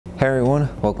Hey everyone,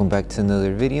 welcome back to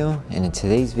another video, and in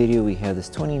today's video we have this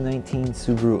 2019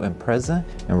 Subaru Impreza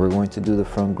and we're going to do the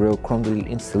front grille chrome delete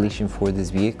installation for this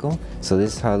vehicle. So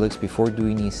this is how it looks before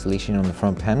doing the installation on the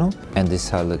front panel, and this is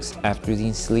how it looks after the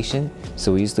installation.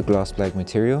 So we used the gloss black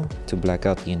material to black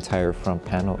out the entire front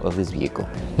panel of this vehicle.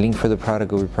 Link for the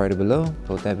product will be provided below.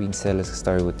 But with that being said, let's get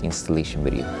started with the installation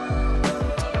video.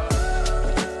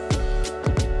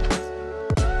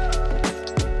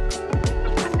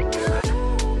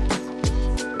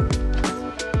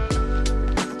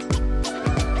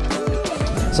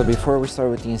 So before we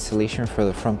start with the installation for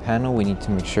the front panel, we need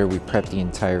to make sure we prep the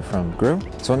entire front grille.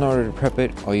 So in order to prep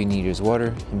it, all you need is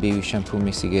water and baby shampoo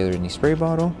mixed together in a spray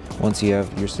bottle. Once you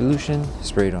have your solution,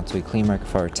 spray it onto a clean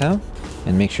microfiber towel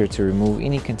and make sure to remove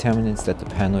any contaminants that the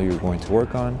panel you're going to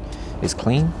work on is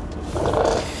clean.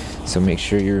 So make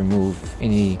sure you remove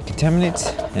any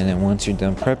contaminants, and then once you're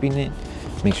done prepping it,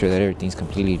 make sure that everything's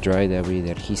completely dry. That way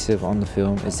the adhesive on the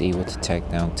film is able to tack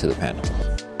down to the panel.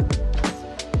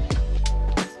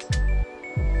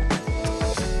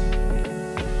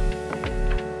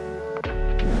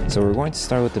 So we're going to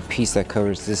start with the piece that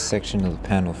covers this section of the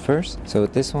panel first. So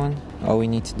with this one, all we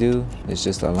need to do is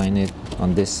just align it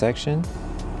on this section.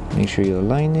 Make sure you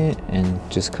align it and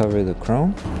just cover the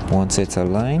chrome. Once it's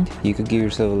aligned, you could give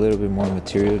yourself a little bit more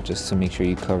material just to make sure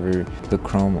you cover the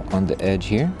chrome on the edge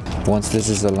here. Once this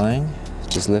is aligned,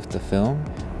 just lift the film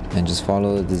and just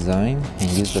follow the design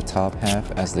and use the top half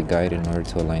as the guide in order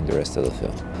to align the rest of the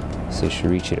film. So you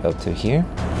should reach it up to here.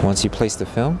 Once you place the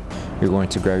film, you're going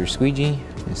to grab your squeegee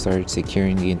and start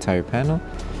securing the entire panel.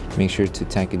 Make sure to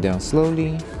tack it down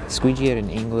slowly. Squeegee at an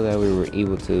angle, that way we're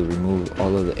able to remove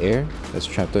all of the air that's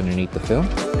trapped underneath the film.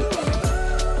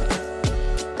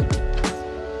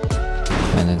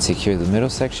 And then secure the middle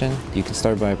section. You can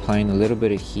start by applying a little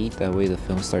bit of heat, that way the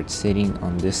film starts sitting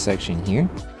on this section here.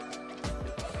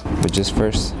 But just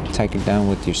first tack it down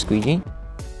with your squeegee.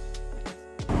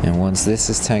 And once this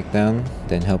is tacked down,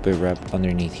 then help it wrap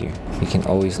underneath here. You can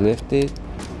always lift it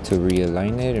to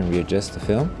realign it and readjust the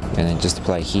film, and then just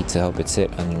apply heat to help it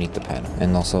sit underneath the panel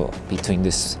and also between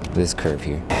this curve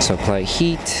here. So apply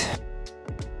heat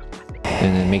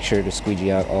and then make sure to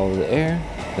squeegee out all of the air,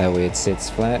 that way it sits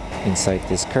flat inside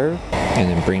this curve, and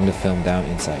then bring the film down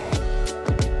inside.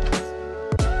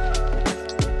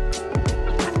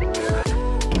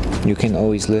 You can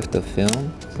always lift the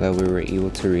film, so that way we're able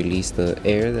to release the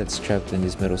air that's trapped in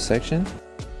this middle section.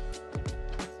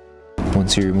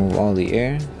 Once you remove all the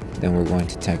air, then we're going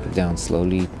to tack it down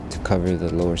slowly to cover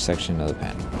the lower section of the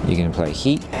panel. You can apply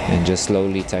heat and just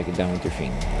slowly tack it down with your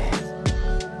finger.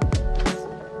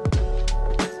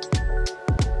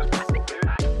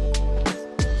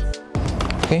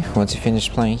 Okay, once you finish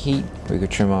applying heat, we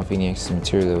could trim off any excess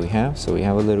material that we have. So we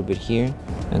have a little bit here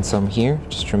and some here.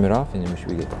 Just trim it off and then we should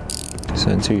be good.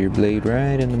 So enter your blade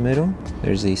right in the middle.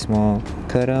 There's a small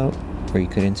cutout where you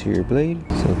could enter your blade.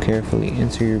 So carefully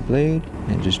enter your blade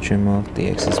and just trim off the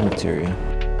excess material.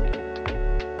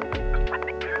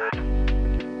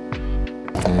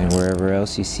 And wherever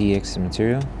else you see excess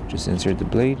material, just insert the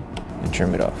blade and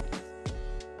trim it off.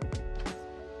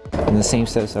 And the same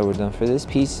steps that were done for this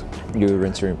piece, you would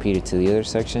rinse and repeat it to the other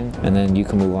section, and then you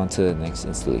can move on to the next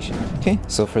installation. Okay,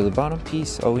 so for the bottom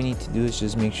piece, all we need to do is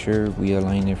just make sure we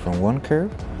align it from one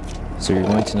curve. So you're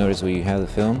going to notice where you have the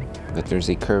film that there's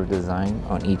a curved design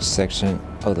on each section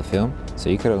of the film. So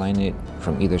you could align it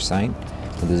from either side,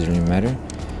 it doesn't really matter.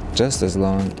 Just as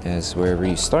long as wherever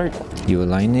you start, you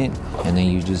align it, and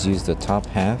then you just use the top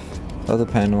half of the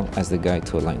panel as the guide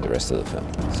to align the rest of the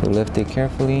film. So lift it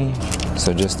carefully.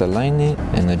 So just align it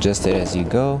and adjust it as you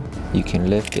go. You can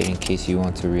lift it in case you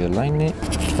want to realign it.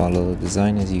 Follow the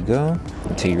design as you go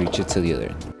until you reach it to the other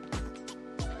end.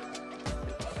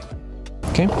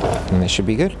 Okay, and that should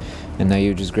be good. And now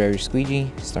you just grab your squeegee,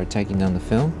 start tacking down the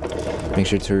film. Make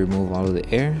sure to remove all of the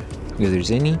air if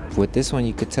there's any. With this one,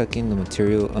 you could tuck in the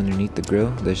material underneath the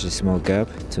grille. There's a small gap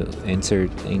to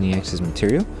insert any excess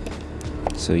material.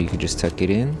 So you could just tuck it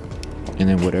in, and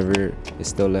then whatever is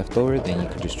still left over, then you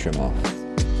could just trim off.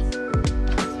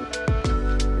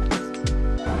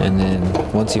 And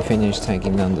then once you finish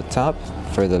tacking down the top,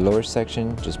 for the lower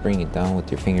section, just bring it down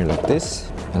with your finger like this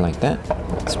and like that.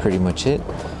 That's pretty much it.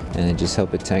 And then just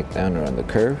help it tack down around the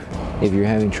curve. If you're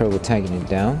having trouble tacking it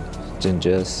down, then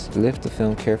just lift the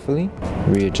film carefully,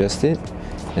 readjust it,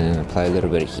 and then apply a little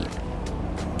bit of heat.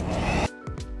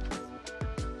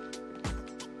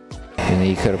 And then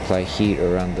you could apply heat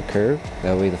around the curve,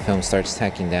 that way the film starts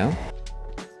tacking down.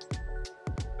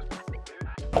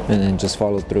 And then just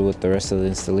follow through with the rest of the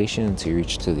installation until you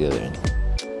reach to the other end.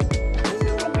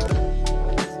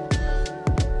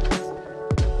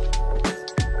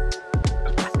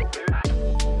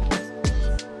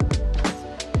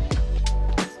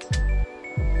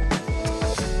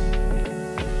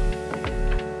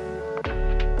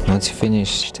 Once you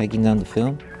finish taking down the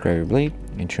film, grab your blade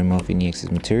and trim off any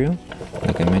excess material.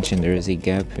 Like I mentioned, there is a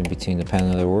gap in between the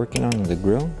panel that we're working on and the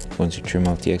grill. Once you trim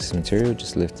off the excess material,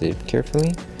 just lift it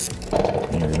carefully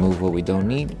and remove what we don't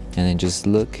need, and then just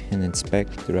look and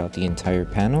inspect throughout the entire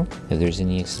panel. If there's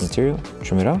any excess material,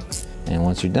 trim it off, and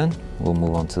once you're done, we'll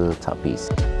move on to the top piece.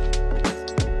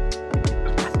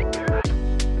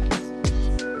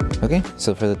 Okay,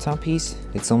 so for the top piece,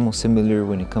 it's almost similar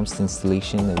when it comes to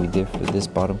installation that we did for this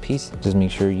bottom piece. Just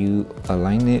make sure you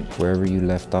align it wherever you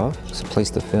left off. So place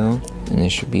the film, and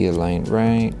it should be aligned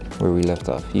right where we left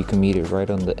off. You can meet it right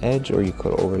on the edge, or you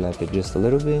could overlap it just a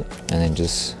little bit, and then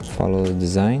just follow the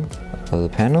design of the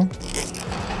panel.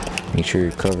 Make sure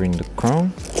you're covering the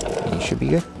chrome, and you should be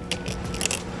good.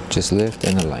 Just lift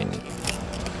and align it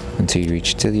until you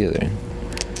reach to the other end.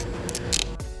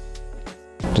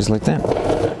 Just like that.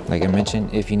 Like I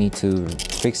mentioned, if you need to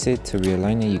fix it to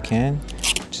realign it, you can.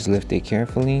 Just lift it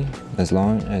carefully. As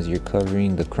long as you're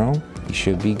covering the chrome, you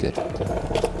should be good.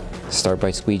 Start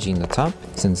by squeegeeing the top,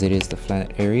 since it is the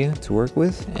flat area to work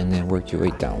with, and then work your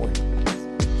way downward.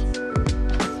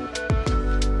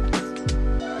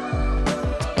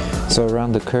 So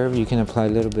around the curve, you can apply a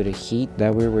little bit of heat.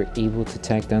 That way we're able to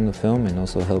tack down the film and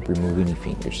also help remove any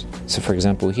fingers. So for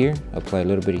example here, apply a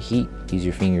little bit of heat, use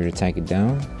your finger to tack it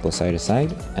down, both side to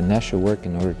side, and that should work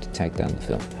in order to tack down the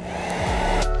film.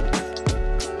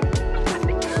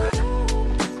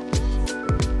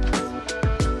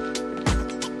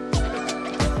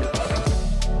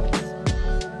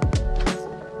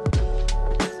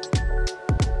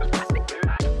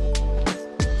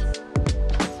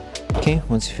 Okay,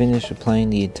 once you finish applying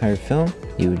the entire film,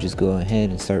 you would just go ahead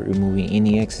and start removing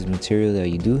any excess material that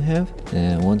you do have.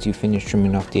 And once you finish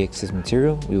trimming off the excess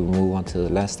material, we will move on to the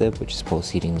last step, which is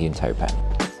post-heating the entire panel.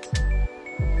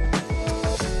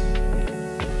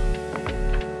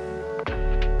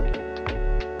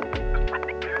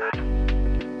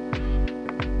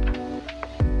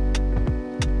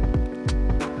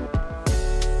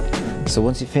 So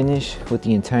once you finish with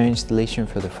the entire installation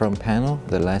for the front panel,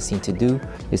 the last thing to do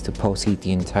is to post-heat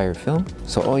the entire film.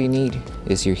 So all you need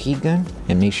is your heat gun,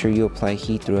 and make sure you apply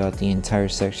heat throughout the entire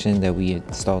section that we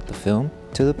installed the film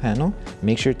to the panel.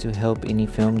 Make sure to help any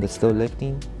film that's still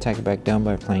lifting, tack it back down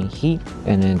by applying heat,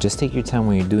 and then just take your time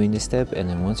when you're doing this step, and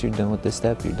then once you're done with this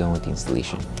step, you're done with the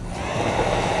installation.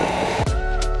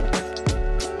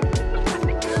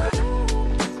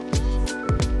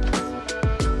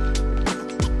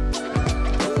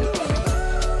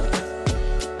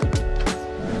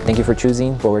 Thank you for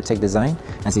choosing Bogar Tech Design.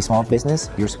 As a small business,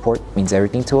 your support means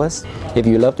everything to us. If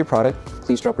you loved your product,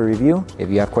 please drop a review. If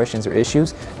you have questions or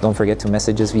issues, don't forget to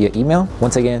message us via email.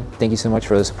 Once again, thank you so much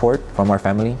for the support from our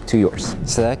family to yours.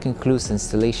 So that concludes the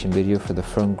installation video for the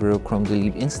front grille chrome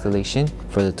delete installation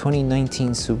for the 2019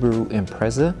 Subaru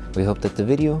Impreza. We hope that the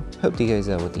video helped you guys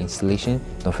out with the installation.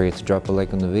 Don't forget to drop a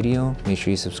like on the video. Make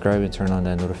sure you subscribe and turn on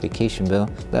that notification bell.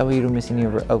 That way you don't miss any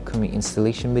of our upcoming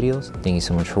installation videos. Thank you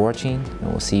so much for watching, and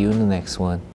we'll see you in the next one.